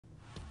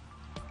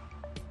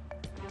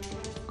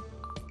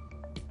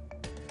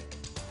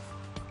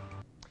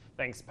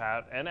Thanks,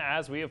 Pat. And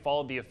as we have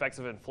followed the effects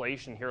of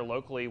inflation here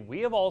locally,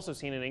 we have also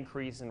seen an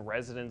increase in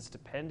residents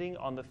depending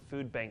on the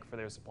food bank for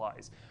their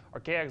supplies. Our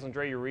KAG's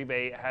Andrea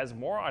Uribe has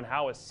more on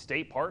how a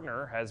state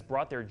partner has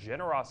brought their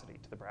generosity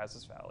to the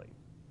Brazos Valley.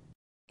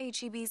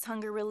 HEB's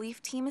Hunger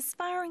Relief Team is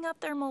firing up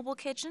their mobile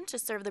kitchen to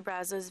serve the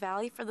Brazos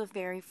Valley for the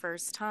very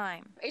first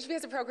time. HEB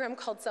has a program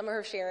called Summer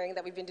of Sharing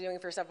that we've been doing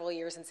for several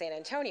years in San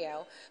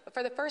Antonio. But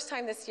for the first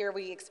time this year,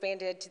 we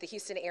expanded to the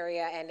Houston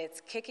area, and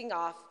it's kicking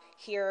off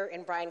here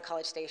in Bryan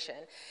College Station.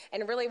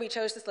 And really, we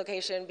chose this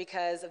location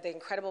because of the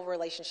incredible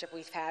relationship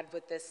we've had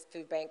with this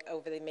food bank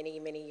over the many,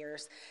 many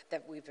years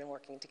that we've been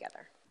working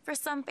together. For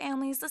some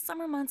families, the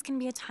summer months can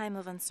be a time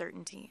of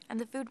uncertainty, and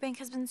the food bank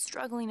has been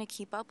struggling to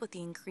keep up with the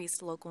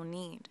increased local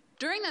need.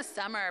 During the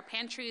summer,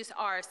 pantries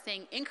are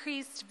seeing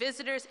increased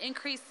visitors,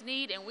 increased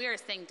need, and we are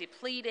seeing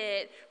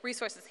depleted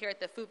resources here at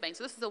the food bank.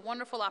 So this is a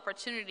wonderful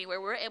opportunity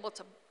where we're able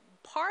to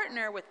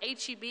partner with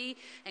HEB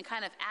and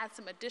kind of add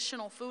some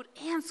additional food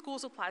and school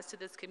supplies to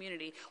this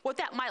community. What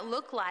that might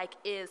look like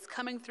is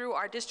coming through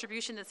our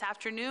distribution this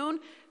afternoon,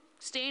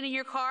 staying in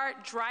your car,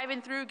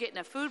 driving through, getting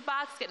a food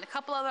box, getting a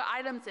couple other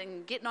items,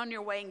 and getting on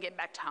your way and getting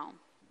back to home.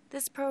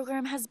 This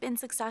program has been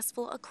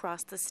successful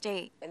across the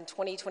state. In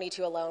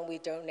 2022 alone, we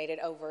donated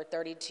over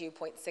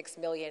 32.6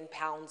 million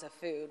pounds of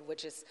food,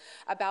 which is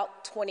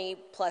about 20+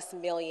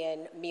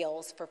 million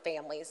meals for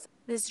families.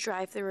 This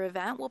drive-through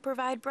event will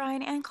provide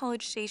Bryan and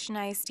College Station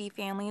ISD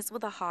families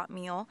with a hot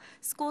meal,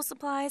 school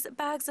supplies,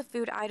 bags of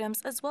food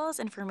items, as well as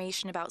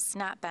information about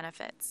SNAP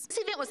benefits. This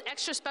event was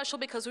extra special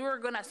because we were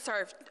going to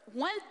serve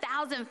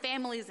 1,000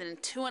 families in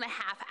 2.5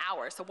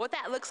 hours. So what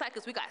that looks like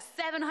is we got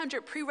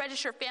 700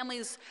 pre-registered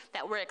families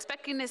that we're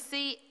expecting to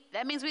see.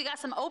 That means we got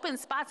some open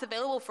spots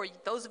available for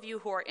those of you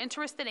who are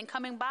interested in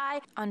coming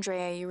by.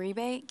 Andrea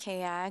Uribe,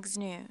 KAGS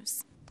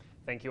News.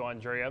 Thank you,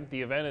 Andrea. The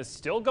event is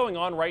still going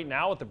on right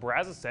now at the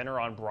Brazos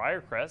Center on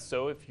Briarcrest,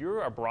 so if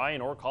you're a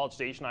Bryan or College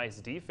Station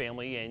ISD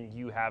family and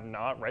you have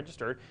not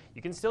registered,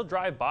 you can still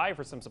drive by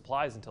for some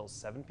supplies until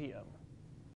 7 p.m.